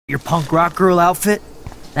Your punk rock girl outfit?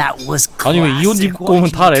 That was classic. 아니 왜 이 옷 입고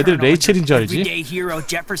오면 다 애들 레이첼인 줄 알지? Everyday hero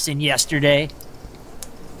Jefferson yesterday.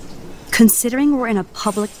 Considering we're in a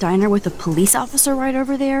public diner with a police officer right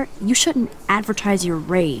over there, you shouldn't advertise your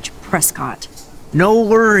rage, Prescott. No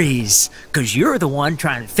worries, cause you're the one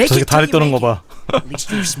trying to fake 저렇게 it till 다리 you 떠는 make 거 it. 봐. At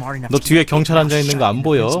least you're smart enough 너 to 뒤에 keep your 경찰 mouth 앉아 있는 거 shut 안 in the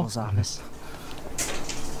보여? principal's office.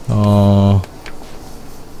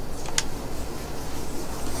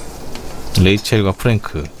 레이첼과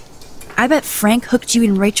프랭크. I bet Frank hooked you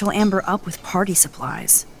and Rachel Amber up with party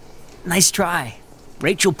supplies. Nice try.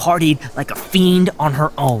 Rachel partied like a fiend on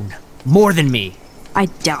her own. More than me. I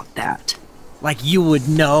doubt that. Like you would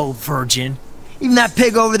know, virgin. Even that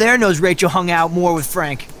pig over there knows Rachel hung out more with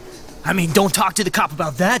Frank. I mean, don't talk to the cop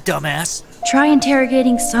about that, dumbass. Try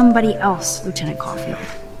interrogating somebody else, Lieutenant Caulfield.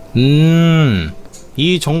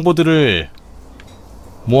 이 정보들을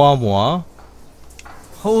모아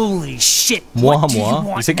Holy shit. What do you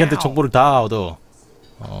want 이 새끼한테 now? 정보를 다 얻어.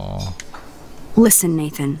 Listen,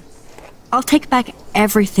 Nathan. I'll take back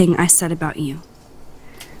everything I said about you.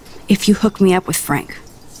 If you hook me up with Frank.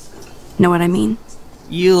 Know what I mean?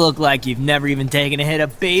 You look like you've never even taken a hit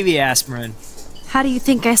of baby aspirin. How do you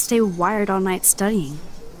think I stay wired all night studying?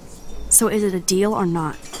 So is it a deal or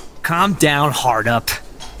not? Calm down, hard up.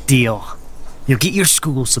 Deal. You'll get your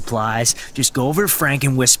school supplies. Just go over to Frank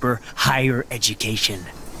and whisper higher education.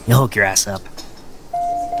 He'll hook your ass up.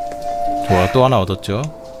 좋아, 또 하나 얻었죠.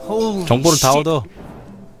 Holy 정보를 다 shit. 얻어.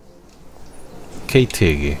 케이트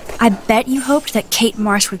얘기. I bet you hoped that Kate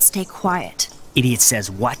Marsh would stay quiet. Idiot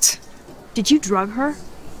says what? Did you drug her?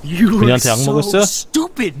 You look 그녀한테 약 so 먹었어?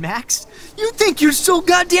 stupid, Max. You think you're so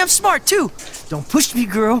goddamn smart, too. Don't push me,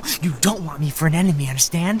 girl. You don't want me for an enemy,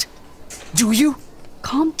 understand? Do you?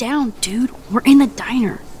 Calm down, dude. We're in the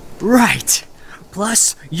diner. Right.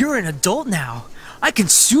 Plus, you're an adult now. I can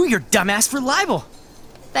sue your dumbass for libel.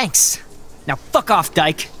 Thanks. Now fuck off,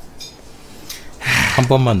 Dyke. 한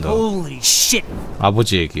번만 더. Holy shit.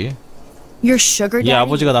 아버지 얘기. Your sugar 얘 daddy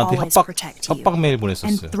아버지가 나한테 always 협박 protect you 메일 and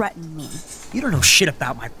보냈었어요. threaten me. You don't know shit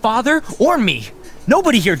about my father or me.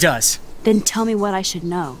 Nobody here does. Then tell me what I should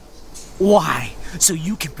know. Why? So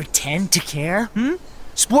you can pretend to care?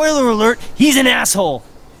 Spoiler alert, he's an asshole.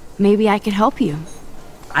 Maybe I could help you.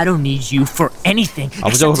 I don't need you for anything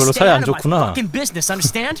아버지하고 except to 별로 stay 사이 out 안 of my 좋구나. fucking business,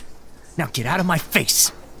 understand? Now get out of my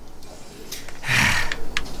face.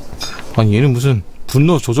 아니 얘는 무슨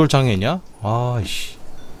분노 조절 장애냐? 아이씨.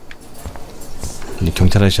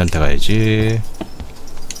 경찰 아저씨한테 가야지.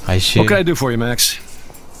 아이씨. What can I do for you, Max?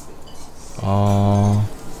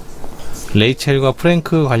 레이첼과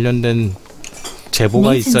프랭크 관련된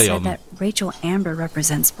제보가 Nathan 있어요. said that Rachel Amber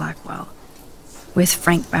represents Blackwell with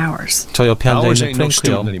Frank Bowers. 저 옆에 앉아 Bowers 있는 ain't no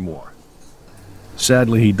student 프랭크요. anymore.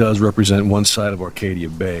 Sadly, he does represent one side of Arcadia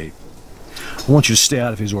Bay. I want you to stay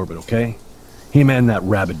out of his orbit, okay? Him and that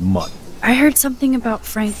rabid mutt. I heard something about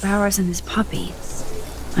Frank Bowers and his puppy.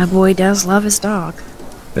 My boy does love his dog.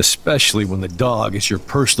 Especially when the dog is your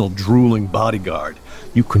personal drooling bodyguard.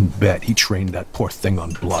 You can bet he trained that poor thing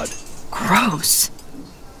on blood. Gross.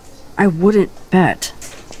 I wouldn't bet.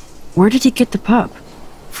 Where did he get the pup?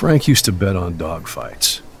 Frank used to bet on dog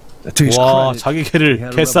fights. To his 와, credit, 자기 he 개를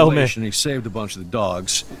had a 개싸움에. revelation. He saved a bunch of the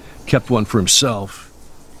dogs, kept one for himself.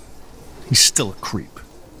 He's still a creep.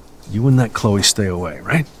 You and that Chloe stay away,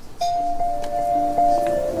 right?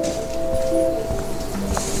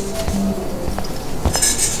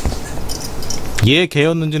 얘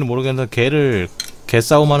개였는지는 모르겠는데 개를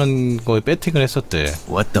개싸움하는 거에 배팅을 했었대.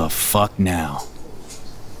 What the fuck now?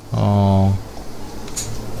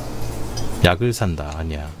 약을 산다.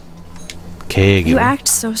 아니야. 개 얘기. You act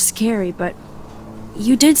so scary, but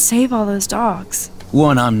you did save all those dogs.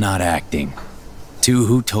 One, I'm not acting. Two,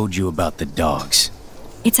 who told you about the dogs?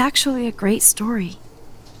 It's actually a great story.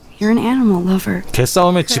 You're an animal lover.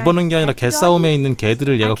 개싸움에 집어넣은 게 아니라 개싸움에 있는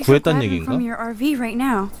개들을 얘가 I could 구했다는 drive him 얘기인가? from your RV right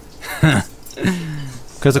now.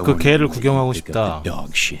 그래서 그 개를 구경하고 싶다.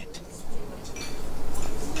 Dog shit.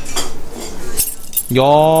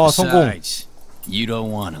 야, 성공. Besides, you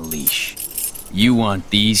don't want a leash. You want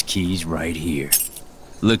these keys right here.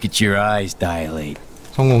 Look at your eyes dilate.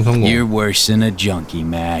 성공. You're worse than a junkie,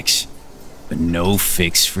 Max. But no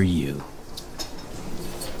fix for you.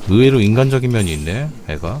 의외로 인간적인 면이 있네,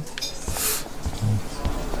 애가.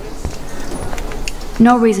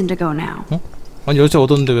 No reason to go now. 아니 열쇠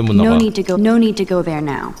얻었는데 왜 못 나가? No need to go there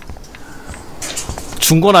now.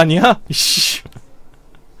 준 건 아니야? 이씨.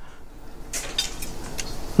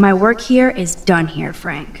 My work here is done here,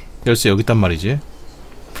 Frank. 열쇠 여기 있단 말이지.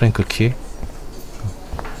 프랭크 키.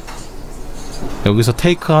 여기서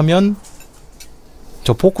테이크하면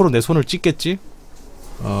저 포크로 내 손을 찢겠지?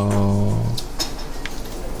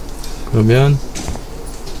 그러면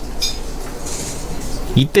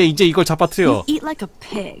이때 이제 이걸 잡아뜨려. You eat like a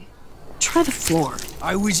pig. Try the floor.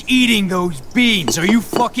 I was eating those beans. Are you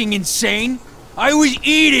fucking insane? I was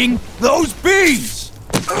eating those beans.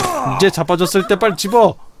 이제 잡아줬을 때 빨리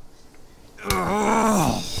집어.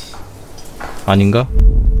 아닌가?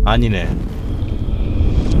 아니네.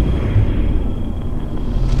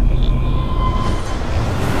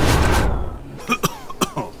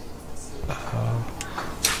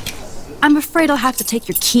 I'm afraid I'll have to take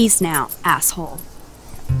your keys now, asshole.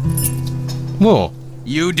 뭐?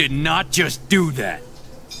 You did not just do that.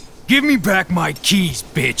 Give me back my keys,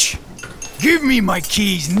 bitch. Give me my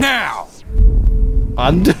keys now.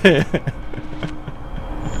 안 돼.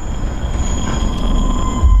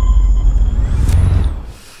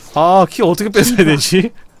 아, 키 어떻게 뺏어야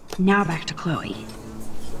되지? Now back to Chloe.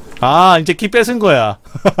 아, 이제 키 뺏은 거야.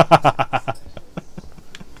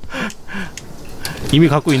 이미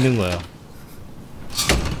갖고 있는 거야.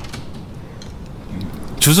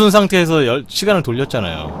 주순 상태에서 시간을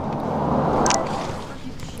돌렸잖아요.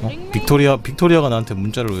 빅토리아가 나한테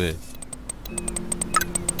문자를 왜?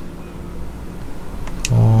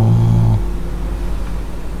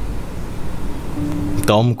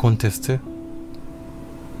 덤 콘테스트?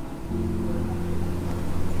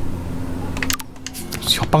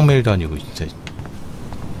 협박 메일도 아니고 진짜.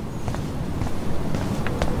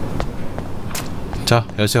 자,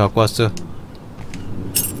 열쇠 갖고 왔어.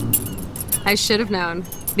 I should have known.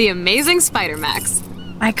 The amazing Spider-Max.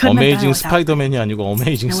 I couldn't have done it 어메이징 without 스파이더맨이 아니고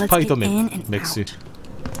어메이징 Now let's get in 스파이더맨 and 맥스. out.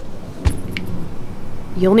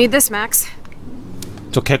 You'll need this, Max.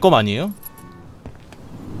 저 개껌 아니에요?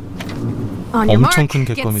 On your 엄청 mark, 큰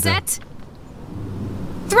get 개껌이다. set,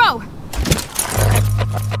 throw.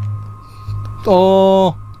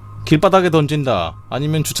 길바닥에 던진다.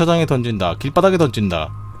 아니면 주차장에 던진다. 길바닥에 던진다.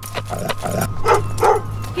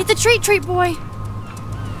 Get the treat, boy.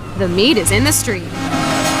 The meat is in the street.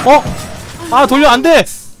 아, 돌려. 안 돼.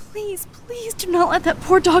 Please do not let that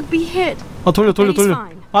poor dog be hit. 아, 돌려. He's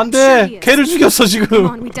fine. 안 Sure he 돼. is. 개를 죽였어 Come 지금.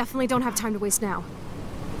 on, we definitely don't have time to waste now.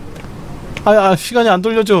 시간이 안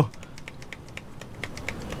돌려줘.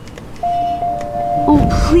 Oh,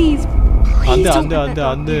 please 안 돼, don't 안 돼, let 안 돼, that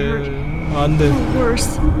안 dog be 돼. hurt. 안 돼. Or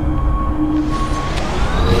worse.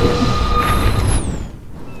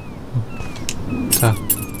 자.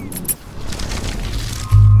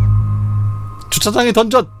 주차장에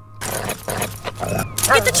던져.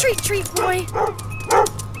 Get the treat, boy.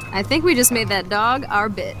 I think we just made that dog our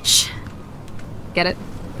bitch. Get it?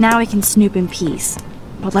 Now we can snoop in peace.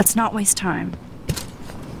 But let's not waste time.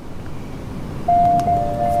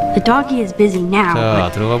 The doggy is busy now, 자,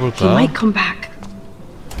 but 들어가 he 볼까? might come back.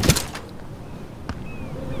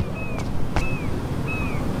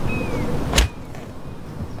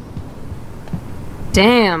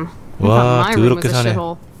 Damn. I 와, thought my room was 더럽게 a 사네.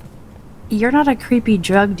 shithole. You're not a creepy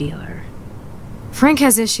drug dealer. Frank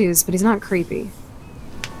has issues, but he's not creepy.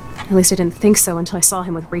 At least I didn't think so until I saw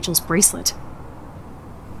him with Rachel's bracelet.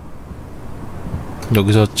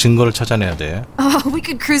 여기서 증거를 찾아내야 돼. Oh, we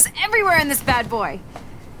could cruise everywhere in this bad boy.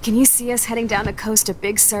 Can you see us heading down the coast to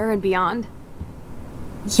Big Sur and beyond?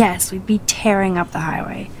 Yes, we'd be tearing up the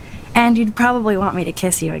highway. And you'd probably want me to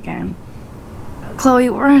kiss you again. Chloe,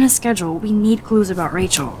 we're on a schedule. We need clues about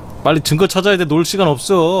Rachel. 빨리 증거 찾아야 돼. 놀 시간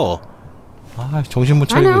없어. 아, 정신 못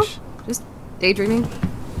I 차리고. know. 씨. Just daydreaming.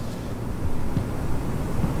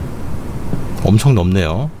 엄청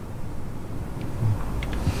넓네요.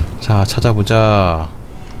 자, 찾아보자.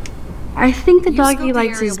 I think the You scope doggy the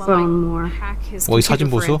likes area his while I phone more. hack his 이 computer 사진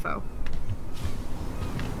for 보소? info.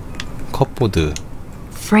 컵보드.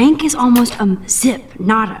 Frank is almost a zip,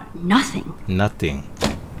 nada, nothing. Nothing.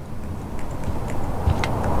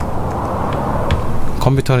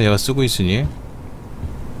 컴퓨터는 얘가 쓰고 있으니.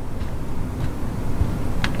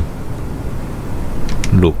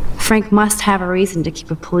 Look. Frank must have a reason to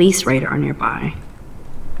keep a police radar nearby.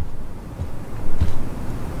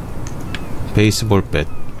 베이스볼 뱃.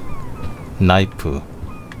 나이프.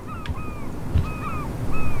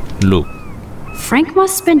 Look. Frank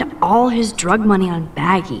must spend all his drug money on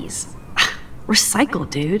baggies. Recycle,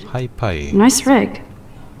 dude. 하이파이. Nice rig.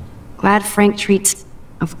 Glad Frank treats.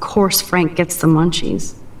 Of course, Frank gets the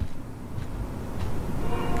munchies.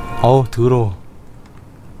 어우, 더러워.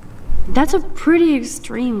 That's a pretty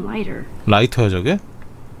extreme lighter. 라이터야 저게?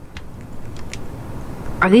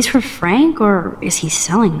 Are these for Frank or is he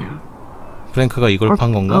selling them? 프랭크가 이걸 Or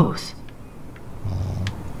판 건가? both?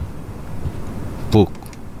 북.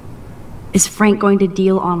 Is Frank going to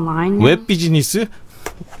deal online now? 웹 비즈니스?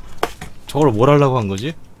 저걸 뭘 하려고 한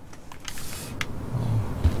거지?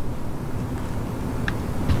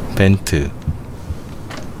 벤트.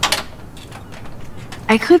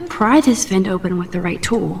 I could pry this vent open with the right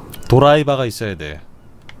tool. 드라이버가 있어야 돼.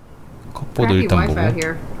 컵보드 일단 보고.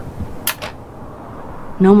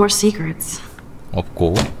 No more secrets.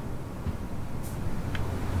 없고.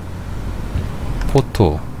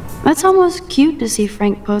 포토. That's almost cute to see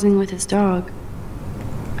Frank posing with his dog.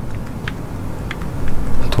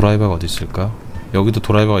 드라이버가 어디 있을까? 여기도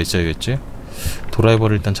드라이버가 있어야겠지?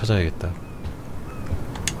 드라이버를 일단 찾아야겠다.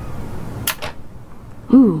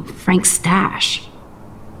 Ooh, Frank's stash.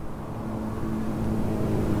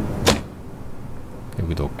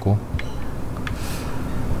 여기도 없고.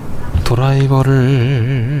 드라이버가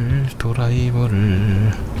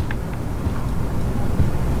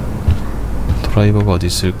어디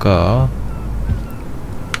있을까?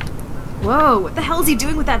 Whoa, what the hell is he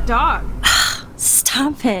doing with that dog?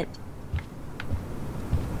 Stop it.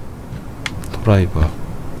 드라이버.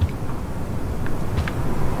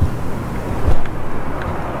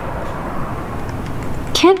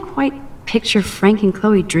 Can't quite picture Frank and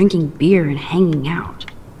Chloe drinking beer and hanging out.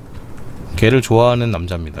 개를 좋아하는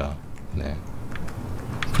남자입니다. 네.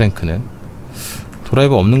 프랭크는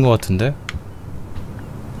드라이버 없는 것 같은데?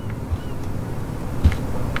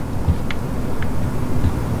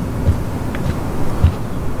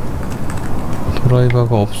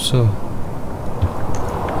 드라이버가 없어.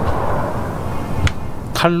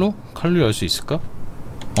 칼로? 칼로 열 수 있을까?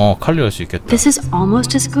 칼로 열 수 있겠다. This is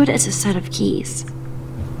almost as good as a set of keys.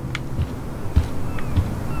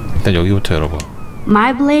 일단 여기부터 열어봐.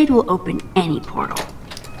 My blade will open any portal.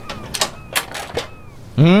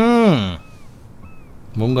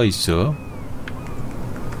 뭔가 있어.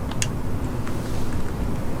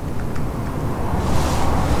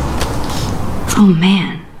 Oh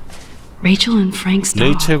man, Rachel and Frank's dog.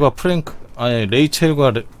 레이첼과 프랭크, 아니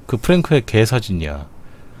레이첼과 그 프랭크의 개 사진이야.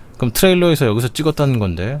 그럼 트레일러에서 여기서 찍었다는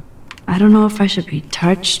건데. I don't know if I should be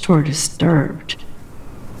touched or disturbed.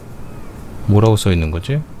 뭐라고 써 있는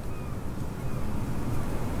거지?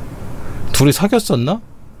 둘이 사귀었었나?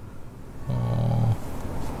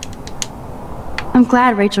 I'm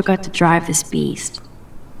glad Rachel got to drive this beast.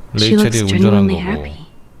 She looks 레이첼이 운전한 genuinely 거고. happy.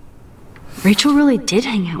 Rachel really did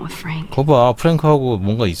hang out with Frank. 거봐, 프랭크하고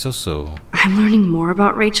뭔가 있었어. I'm learning more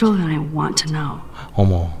about Rachel than I want to know.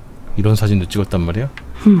 어머, 이런 사진도 찍었단 말이야?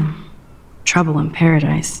 Trouble in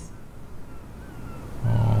paradise.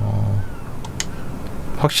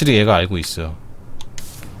 확실히 얘가 알고 있어.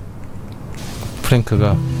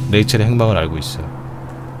 프랭크가 레이첼의 행방을 알고 있어.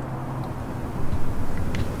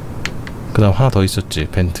 그 다음 하나 더 있었지,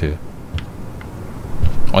 벤트.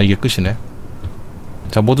 이게 끝이네.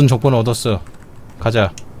 자, 모든 정보는 얻었어.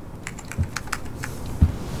 가자.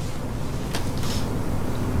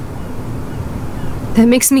 That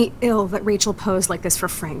makes me ill that Rachel posed like this for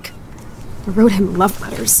Frank. I wrote him love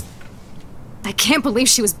letters. I can't believe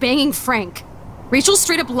she was banging Frank. Rachel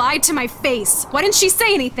straight up lied to my face. Why didn't she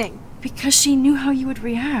say anything? Because she knew how you would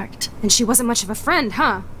react. And she wasn't much of a friend,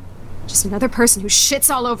 huh? Just another person who shits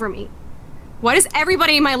all over me. Why does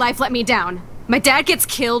everybody in my life let me down? My dad gets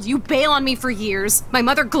killed, you bail on me for years, my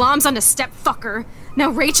mother gloms on a step-fucker,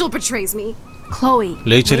 now Rachel betrays me. Chloe,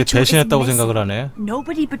 레이첼이 Rachel is 배신했다고 missing. 생각을 하네.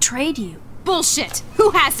 Nobody betrayed you. Bullshit!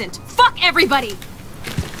 Who hasn't? Fuck everybody!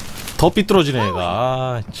 더 삐뚤어지네,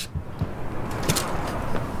 얘가.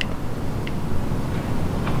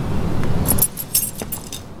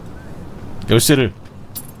 열쇠를.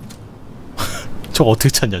 저거 어떻게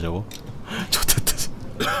찾냐, 저거. 좋겠다.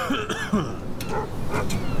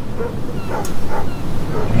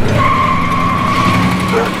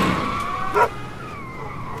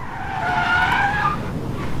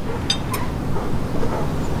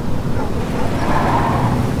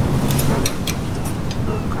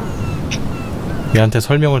 얘한테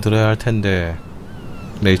설명을 들어야 할 텐데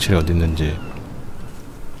레이첼이 어디 있는지.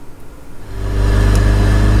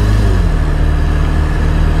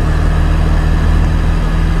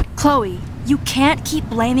 Chloe, you can't keep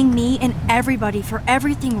blaming me and everybody for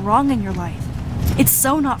everything wrong in your life. It's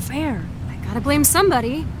so not fair. I gotta blame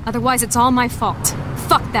somebody, otherwise it's all my fault.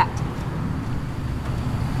 Fuck that.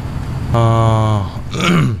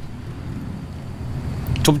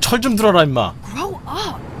 좀 철 좀 들어라, 임마. Grow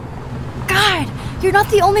up. God, you're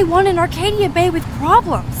not the only one in Arcadia Bay with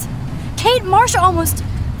problems. Kate Marsh almost...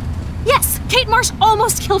 Yes, Kate Marsh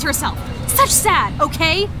almost killed herself. Such sad,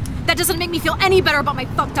 okay? That doesn't make me feel any better about my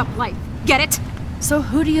fucked up life. Get it? So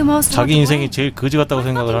who do you most want 자기 to 인생이 blame? 제일 거지 같다고 My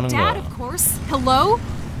생각을 하는 fucking dad, 거야. of course. Hello?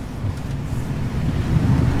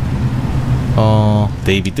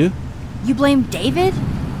 데이비드? You blame David?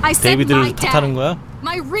 I said my 데이비드를 탓하는 dad. 거야?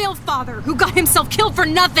 My real father, who got himself killed for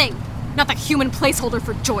nothing. Not the human placeholder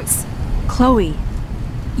for Joyce. Chloe,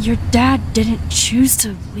 Your dad didn't choose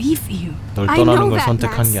to leave you. 널 I 떠나는 know 걸 that,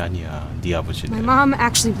 선택한 Max. 게 아니야. 네 아버지는. My mom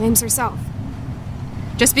actually blames herself.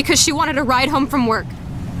 Just because she wanted a ride home from work.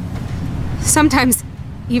 Sometimes,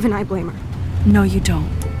 even I blame her. No, you don't.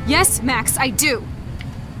 Yes, Max, I do.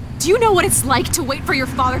 Do you know what it's like to wait for your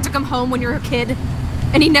father to come home when you're a kid?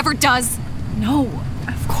 And he never does? No,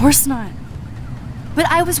 of course not. But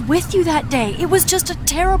I was with you that day. It was just a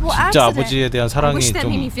terrible 진짜 accident. 아버지에 대한 I 사랑이 wish that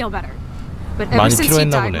made me 좀 feel better. But ever 많이 since he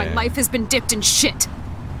필요했나 died, 보네. my life has been dipped in shit.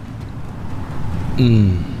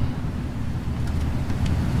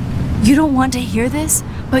 You don't want to hear this,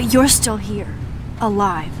 but you're still here,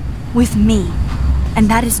 alive, with me. And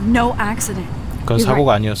that is no accident. 그건 You're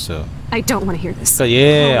사고가 아니었어. I don't want to hear this. 그러니까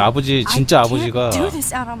얘 아버지 진짜 I 아버지가 can't do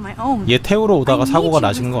this out on my own. 얘 태우러 오다가 I need 사고가 you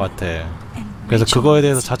나신 것 with 같아. me. And 그래서 Rachel 그거에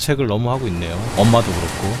대해서 is- 자책을 너무 하고 있네요. 엄마도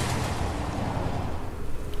그렇고.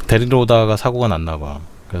 데리러 오다가 사고가 났나 봐.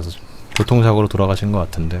 그래서 교통사고로 돌아가신 것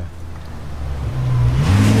같은데.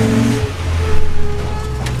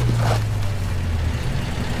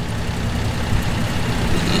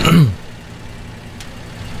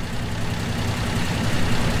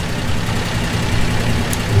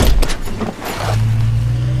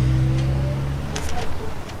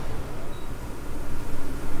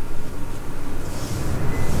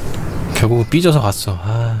 결국은 삐져서 갔어.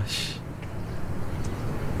 아씨.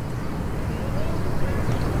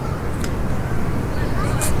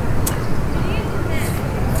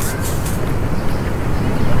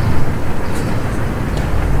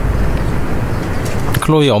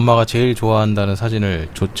 클로이 엄마가 제일 좋아한다는 사진을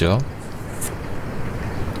줬죠.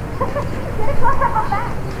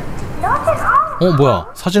 뭐야?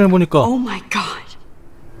 사진을 보니까 Oh my god.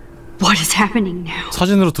 What is happening now?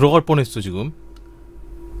 사진으로 들어갈 뻔했어 지금.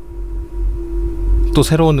 또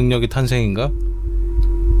새로운 능력이 탄생인가?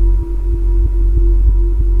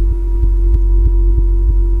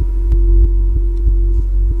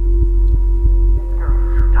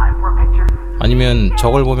 아니면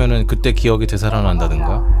저걸 보면은 그때 기억이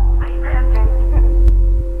되살아난다든가.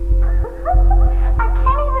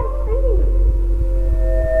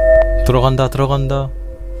 들어간다 들어간다.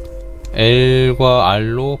 L과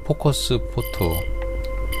R로 포커스 포토.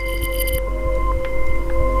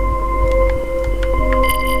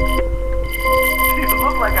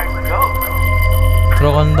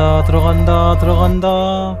 들어간다 들어간다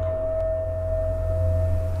들어간다.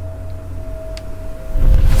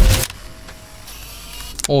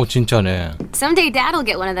 오 진짜네. Someday Dad'll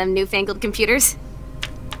get one of them newfangled computers.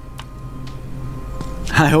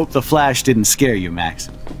 I hope the flash didn't scare you, Max.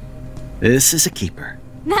 This is a keeper.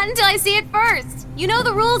 Not until I see it first. You know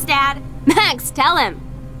the rules, Dad. Max, tell him.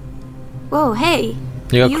 Whoa, hey.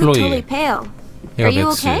 얘가 You look 클로이. totally pale. 얘가 Are you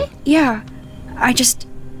맥스. okay? Yeah, I just...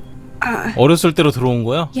 어렸을 때로 들어온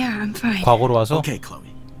거야? Yeah, I'm fine. 과거로 와서? Okay,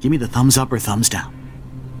 Chloe. Give me the thumbs up or thumbs down.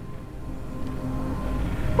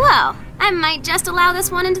 Well, I might just allow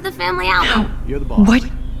this one into the family album. You're the boss. What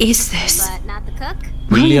is this? But not the cook.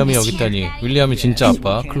 윌리엄이 여기 있다니. 윌리엄이 진짜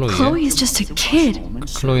아빠, 클로이. Chloe is just a kid.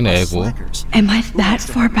 클로이는 애고. Am I that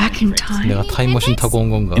far back in time? 내가 타임머신 타고 온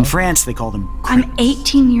건가? In France, they call them. I'm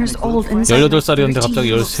 18 years old and 18살이었는데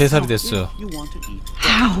갑자기 13살이 됐어. You want to eat.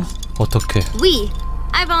 How? 어떡해. We.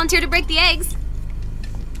 I volunteer to break the eggs.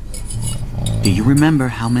 Do you remember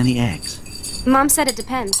how many eggs? Mom said it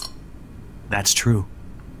depends. That's true.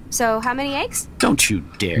 So, how many eggs? Don't you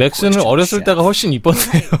dare. 맥스는 question 어렸을 the 때가 chef. 훨씬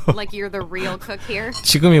이뻤네요. Like you're the real cook here?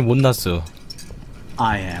 지금이 못났어.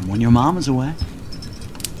 I am when your mom is away.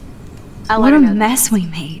 I'll What let a her know. mess we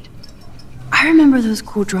made. I remember those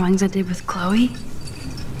cool drawings I did with Chloe.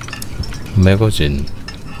 매거진.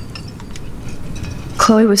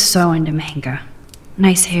 Chloe was so into manga.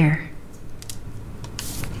 Nice hair.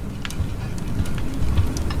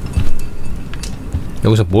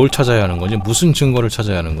 여기서 뭘 찾아야 하는 거지? 무슨 증거를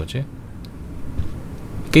찾아야 하는 거지?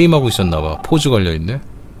 게임하고 있었나봐. 포즈 걸려있네.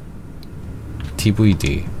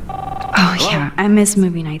 DVD. Oh yeah, I miss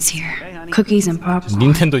movie nights here. Cookies and popcorn.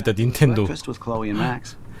 닌텐도 있다. 닌텐도. Breakfast with Chloe and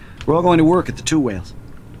Max. We're all going to work at the Two Whales.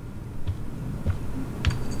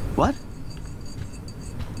 What?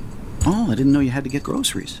 Oh, I didn't know you had to get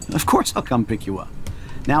groceries. Of course I'll come pick you up.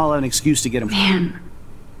 Now I'll have an excuse to get them. Man,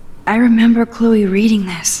 I remember Chloe reading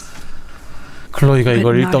this. 클로이가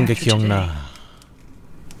이걸 But not 읽던 게 after 기억나.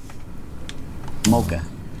 Mocha.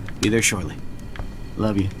 Be there shortly.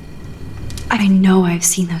 Love you. I know I've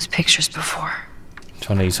seen those pictures before.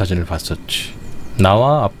 전에 이 사진을 봤었지.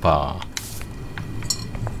 나와 아빠.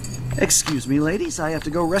 Excuse me, ladies. I have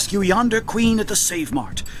to go rescue yonder queen at the Save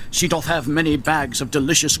Mart. She doth have many bags of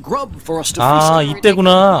delicious grub for us to feast 아 on.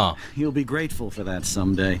 이때구나. You'll be grateful for that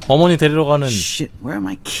someday. 어머니 데리러 가는. Shit, where are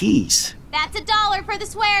my keys? That's $1 for the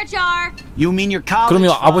swear jar. You mean your college?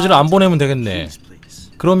 그러면 아버지를 안 보내면 되겠네. Please,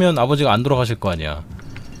 please. 그러면 아버지가 안 돌아가실 거 아니야.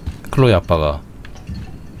 클로이 아빠가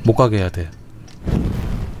못 가게 해야 돼.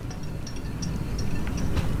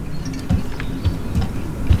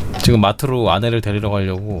 지금 마트로 아내를 데리러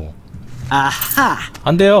가려고. 아하.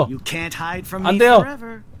 안 돼요. You can't hide from 안 me 돼요.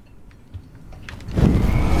 forever.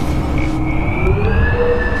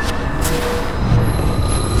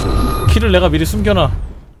 키를 내가 미리 숨겨놔.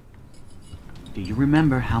 Do you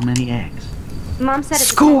remember how many eggs? Mom said it's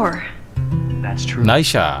Score! That's true.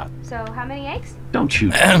 나이샷. So how many eggs? Don't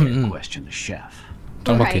you dare question the chef.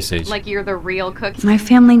 짱박혀 있어야지. Like you're the real cook. My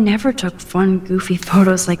family never took fun, goofy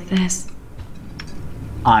photos like this.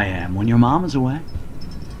 I am when your mom is away.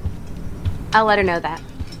 I'll let her know that.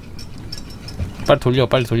 빨리 돌려,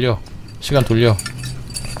 빨리 돌려. 시간 돌려.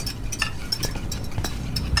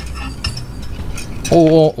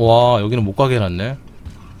 오, 와, 여기는 못 가게 해놨네.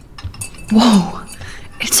 Whoa!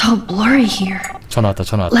 It's all blurry here. 전화 왔다,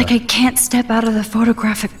 전화 왔다. Like I can't step out of the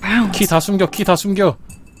photographic bounds. 키 다 숨겨, 키 다 숨겨.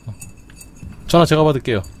 전화 제가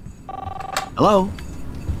받을게요. Hello?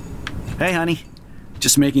 Hey, honey.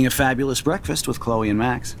 Just making a fabulous breakfast with Chloe and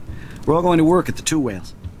Max. We're all going to work at the Two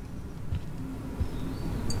Whales.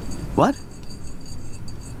 What?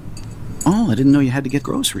 Oh, I didn't know you had to get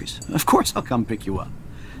groceries. Of course I'll come pick you up.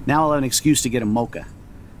 Now I'll have an excuse to get a mocha.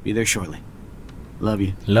 Be there shortly. Love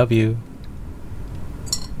you. Love you.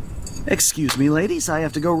 Excuse me, ladies, I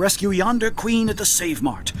have to go rescue yonder queen at the Save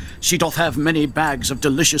Mart. She doth have many bags of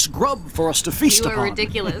delicious grub for us to feast You are upon.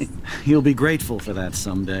 ridiculous. You'll be grateful for that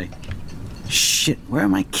someday. Shit, where are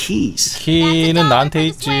my keys? 키는 나한테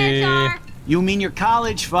있지. You mean your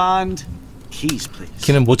college fund? Keys, please.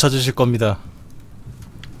 키는 못 찾으실 겁니다.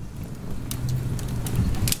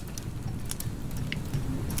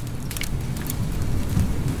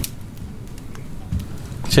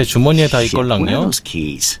 제 주머니에 다 Shit, where are 있걸랑요. those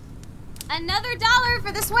keys? Another $1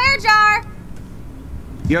 for the swear jar.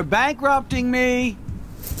 You're bankrupting me.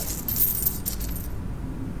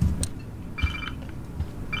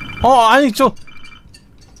 아니 저.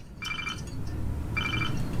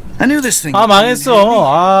 I knew this thing. 아 would come in handy. 망했어.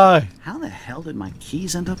 아, How the hell did my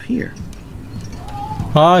keys end up here?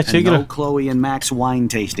 제 And no 얘기를. Chloe and Max wine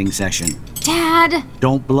tasting session. Dad.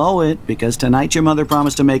 Don't blow it, because tonight your mother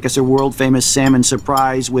promised to make us a world-famous salmon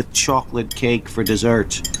surprise with chocolate cake for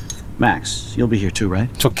dessert. Max, you'll be here too, right?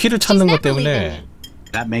 저 키를 찾는 것 때문에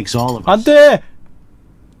That makes all of us. 안 돼.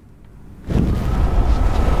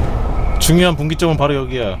 중요한 분기점은 바로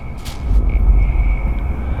여기야.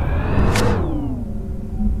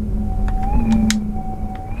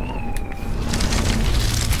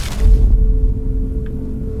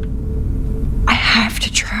 I have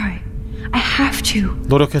to try. I have to.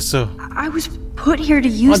 노력했어. I was put here to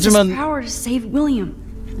use this 하지만 power to save William.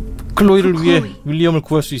 클로이를 위해 클로이. 윌리엄을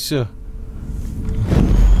구할 수 있어.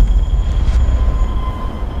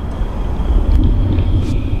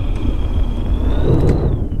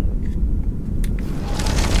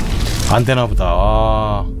 안 되나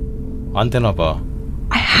보다. 안 되나 봐.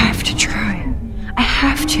 I have to try. I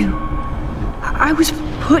have to. I was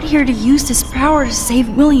put here to use this power to save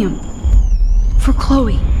William. For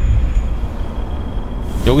Chloe.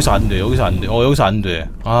 여기서 안 돼. 여기서 안 돼. 여기서 안 돼.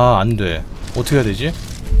 안 돼. 어떻게 해야 되지?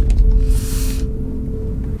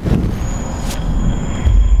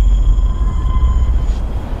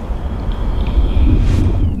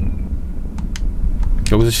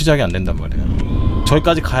 여기서 시작이 안 된단 말이야.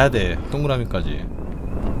 저기까지 가야 돼. 동그라미까지.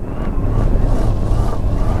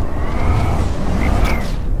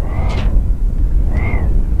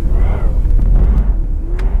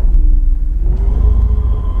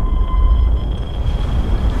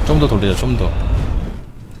 좀 더 돌리자. 좀 더.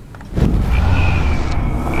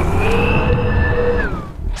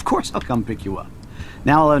 Of course I'll come pick you up.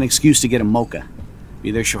 Now I'll have an excuse to get a mocha.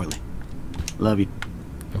 Be there shortly. Love you.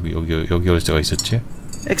 여기 열쇠가 있었지?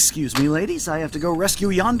 Excuse me, ladies, I have to go rescue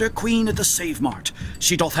yonder queen at the Save Mart.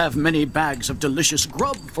 She doth have many bags of delicious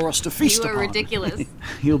grub for us to feast You are upon. ridiculous.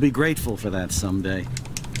 You'll be grateful for that someday.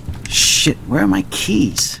 Shit, where are my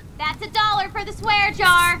keys? That's $1 for the swear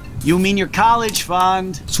jar. You mean your college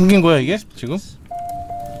fund? 숨긴 거야 이게? 지금?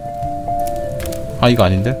 이거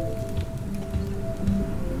아닌데?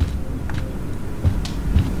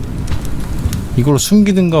 이걸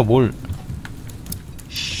숨기든가 뭘.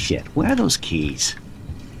 Shit, where are those keys?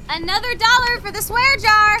 Another $1 for the swear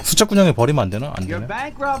jar. 수첩 구멍에 버리면 안 되나? 안 You're 되네.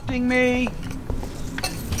 bankrupting me.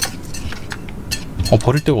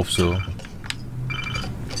 버릴 데가 없어.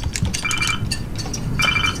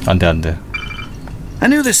 안 돼, 안 돼. I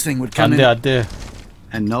knew this thing would come 안 돼, in. 안 돼.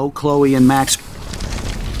 And no Chloe and Max.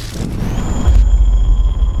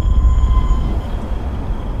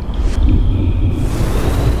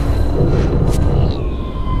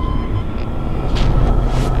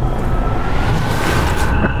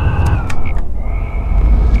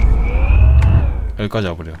 여기까지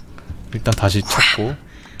와버려. 일단 다시 찾고.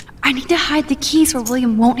 I need to hide the keys where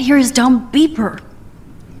William won't hear his dumb beeper.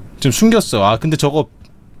 지금 숨겼어. 아 근데 저거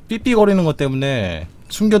삐삐거리는 것 때문에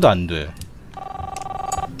숨겨도 안 돼.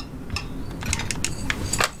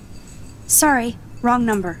 Sorry, wrong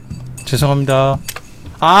number. 죄송합니다.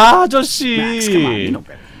 아 아저씨. Max, come on, you know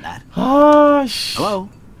better than that. 아 씨. Hello?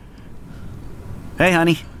 Hey,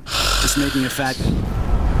 honey. Just making a fat...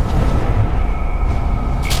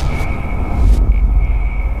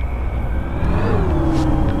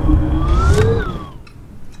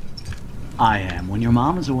 I am when your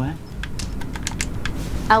mom is away.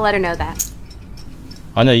 I'll let her know that.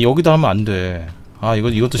 아니야 여기다 하면 안 돼. 아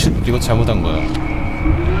이것도 잘못한 거야.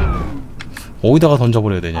 어디다가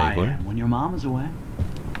던져버려야 되냐 I 이걸? am when your mom is away.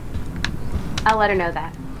 I'll let her know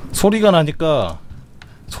that. 소리가 나니까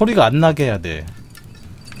소리가 안 나게 해야 돼.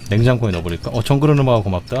 냉장고에 넣어버릴까? 정글은 음악아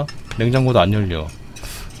고맙다. 냉장고도 안 열려.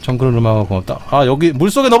 정글은 음악아 고맙다. 아 여기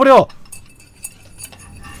물속에 넣어버려!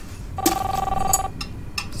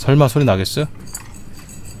 설마 소리 나겠어?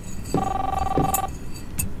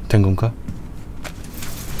 된 건가?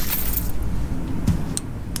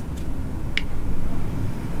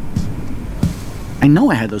 I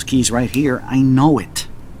know I had those keys right here. I know it.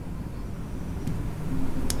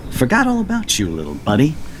 Forgot all about you, little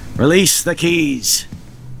buddy. Release the keys.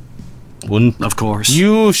 Of course.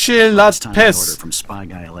 You shall not It's time to order pass. from Spy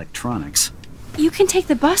Guy Electronics. You can take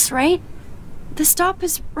the bus, right? The stop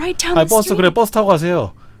is right down 아 the 버스 street. 그래 버스 타고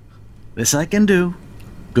가세요. This I can do.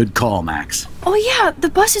 Good call, Max. Oh yeah, the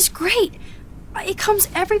bus is great. It comes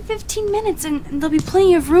every 15 minutes and there'll be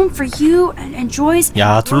plenty of room for you and Joyce.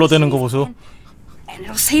 야 둘러대는 거 보소. And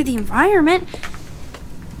it'll save the environment.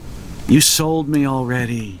 You sold me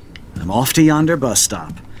already. I'm off to yonder bus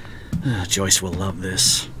stop. Joyce will love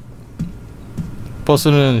this.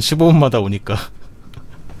 버스는 15분마다 오니까.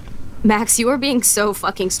 Max, you are being so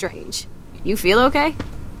fucking strange. You feel okay?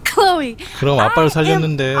 Chloe. 그럼 아빠를 I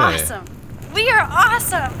살렸는데. am awesome. We are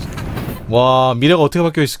awesome. 와 미래가 어떻게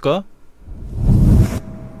바뀌어 있을까?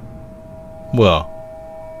 뭐야?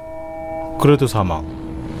 그래도 사망.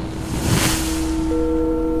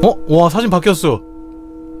 와 사진 바뀌었어.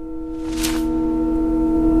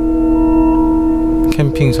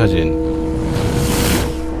 캠핑 사진.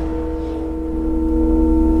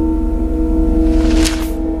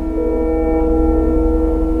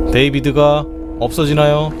 데이비드가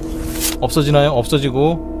없어지나요? 없어지나요?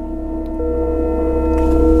 없어지고.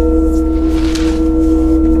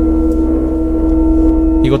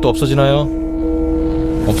 이것도 없어지나요?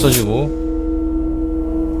 없어지고.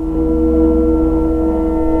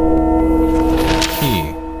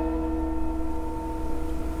 키.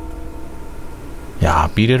 야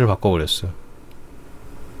미래를 바꿔버렸어.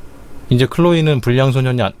 이제 클로이는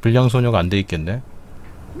불량소녀가 안 돼 있겠네.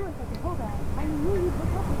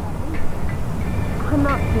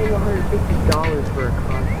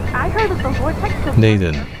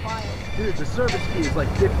 네이든.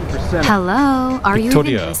 Hello, are you even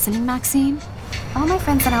Victoria. listening, Maxine? All my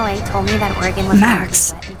friends in LA told me that Oregon was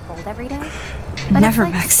Max. wet and cold every day. Never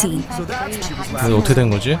Maxine. 이거 어떻게 된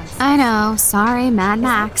거지? I know, sorry, Mad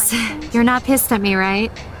Max. You're not pissed at me,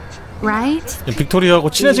 right? Right? 빅토리아하고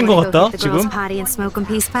친해진 것 같다 지금. Potty and smoke a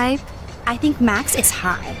peace pipe. I think Max is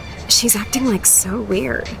high. She's acting like so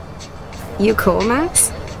weird. You cool,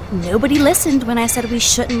 Max? Nobody listened when I said we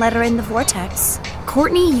shouldn't let her in the vortex.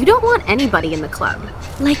 Courtney, you don't want anybody in the club.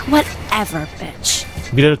 Like whatever, bitch.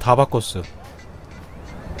 미래를 다 바꿨어.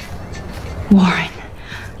 Warren,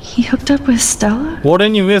 he hooked up with Stella?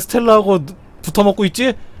 워렌이 왜 스텔라하고 붙어먹고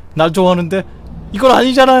있지? 날 좋아하는데 이건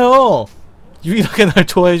아니잖아요. 유일하게 날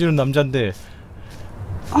좋아해주는 남잔데.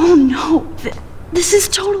 Oh no, this is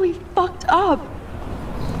totally fucked up.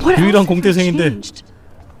 What 유일한 else have we 공대생인데. changed?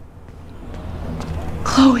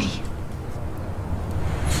 Chloe.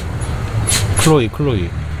 클로이.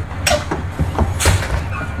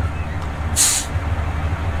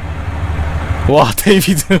 와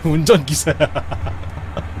데이비드 운전기사야.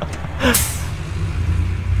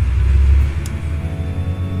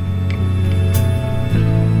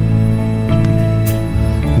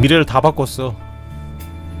 미래를 다 바꿨어.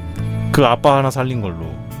 그 아빠 하나 살린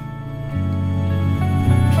걸로.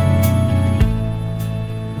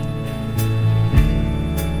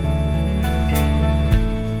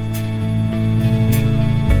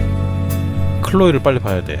 클로이를 빨리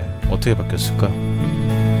봐야 돼. 어떻게 바뀌었을까?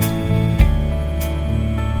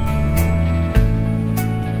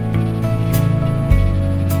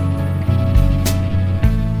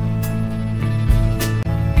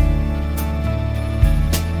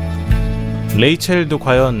 레이첼도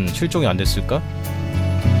과연 실종이 안 됐을까?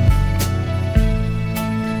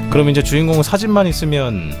 그럼 이제 주인공은 사진만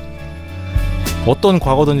있으면 어떤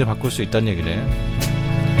과거든지 바꿀 수 있다는 얘기네.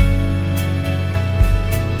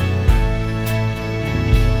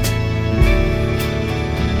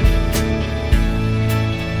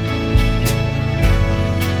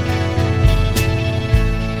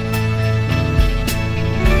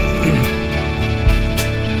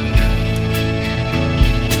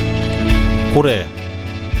 고래.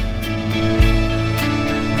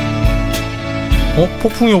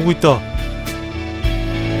 폭풍이 오고 있다.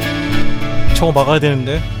 저거 막아야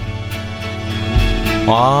되는데.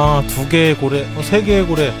 아, 2개의 고래, 3개의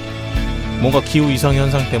고래. 뭔가 기후 이상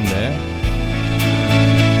현상 때문에.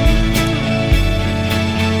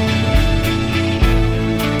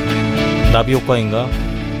 나비 효과인가?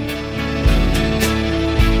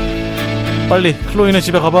 빨리 클로이네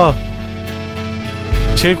집에 가봐.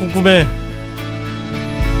 제일 궁금해.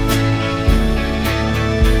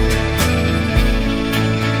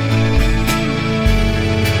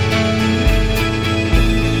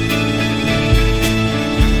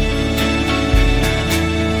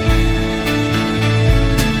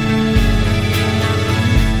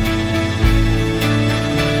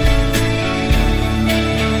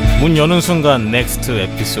 문 여는 순간 넥스트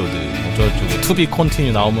에피소드 저쪽에 투비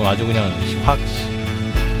컨티뉴 나오면 아주 그냥 확.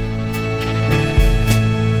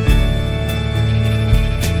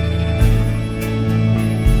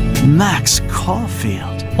 Max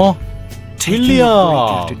Caulfield. Taking a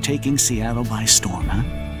break after taking Seattle by storm, huh?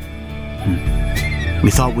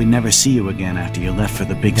 We thought we'd never see you again after you left for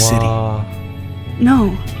the big city.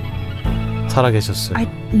 No, 살아계셨어요. I'd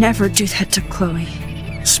never do that to Chloe.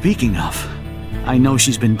 Speaking of, I know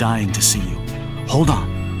she's been dying to see you. Hold on.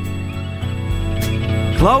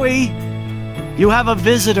 Chloe, you have a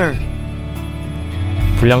visitor.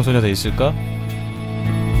 불량소녀 돼 있을까?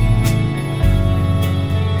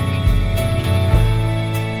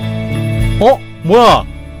 뭐야?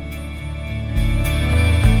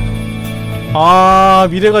 아,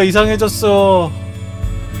 미래가 이상해졌어.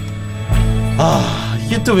 아,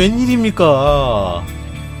 이게 또 웬일입니까?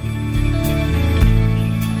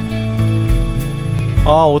 아,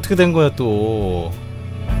 어떻게 된 거야 또?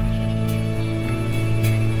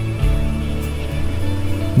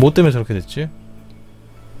 뭐 때문에 저렇게 됐지?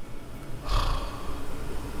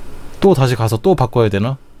 또 다시 가서 또 바꿔야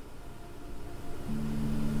되나?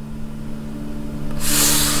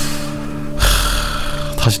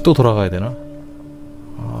 다시 또 돌아가야 되나?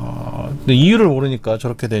 근데 이유를 모르니까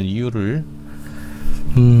저렇게 된 이유를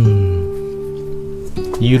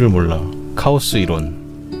이유를 몰라. 카오스 이론.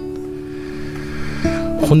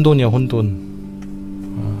 혼돈이야 혼돈.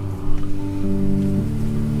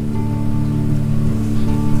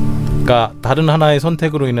 그러니까 다른 하나의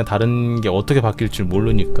선택으로 인해 다른 게 어떻게 바뀔 줄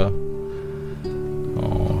모르니까.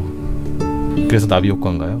 그래서 나비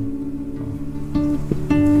효과인가요?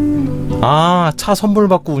 아, 차 선물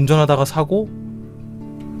받고 운전하다가 사고?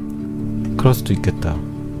 그럴 수도 있겠다.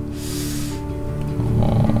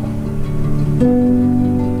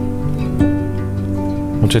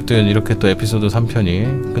 어쨌든 이렇게 또 에피소드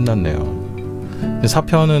 3편이 끝났네요. 근데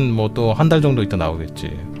 4편은 뭐 또 한 달 정도 있다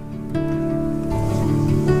나오겠지.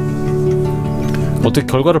 어떻게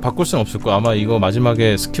결과를 바꿀 수는 없을 거야. 아마 이거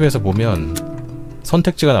마지막에 스킵해서 보면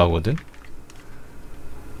선택지가 나오거든.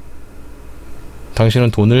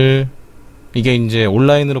 당신은 돈을, 이게 이제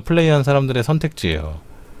온라인으로 플레이한 사람들의 선택지예요.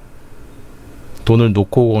 돈을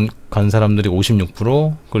놓고 간 사람들이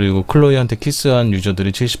 56%, 그리고 클로이한테 키스한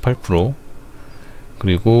유저들이 78%,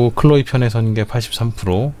 그리고 클로이 편에 선 게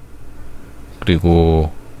 83%,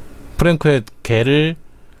 그리고 프랭크의 개를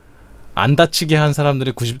안 다치게 한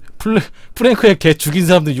사람들이 90, 프랭크의 개 죽인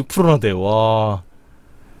사람들이 6%나 돼. 와,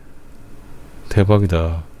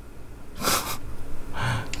 대박이다.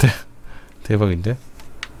 대박인데?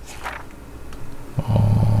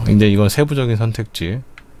 근데 이건 세부적인 선택지.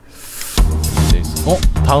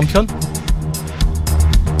 다음 편?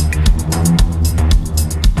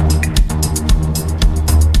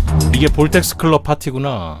 이게 볼텍스 클럽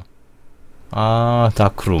파티구나. 아,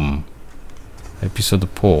 다크룸 에피소드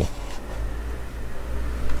 4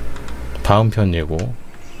 다음 편 예고.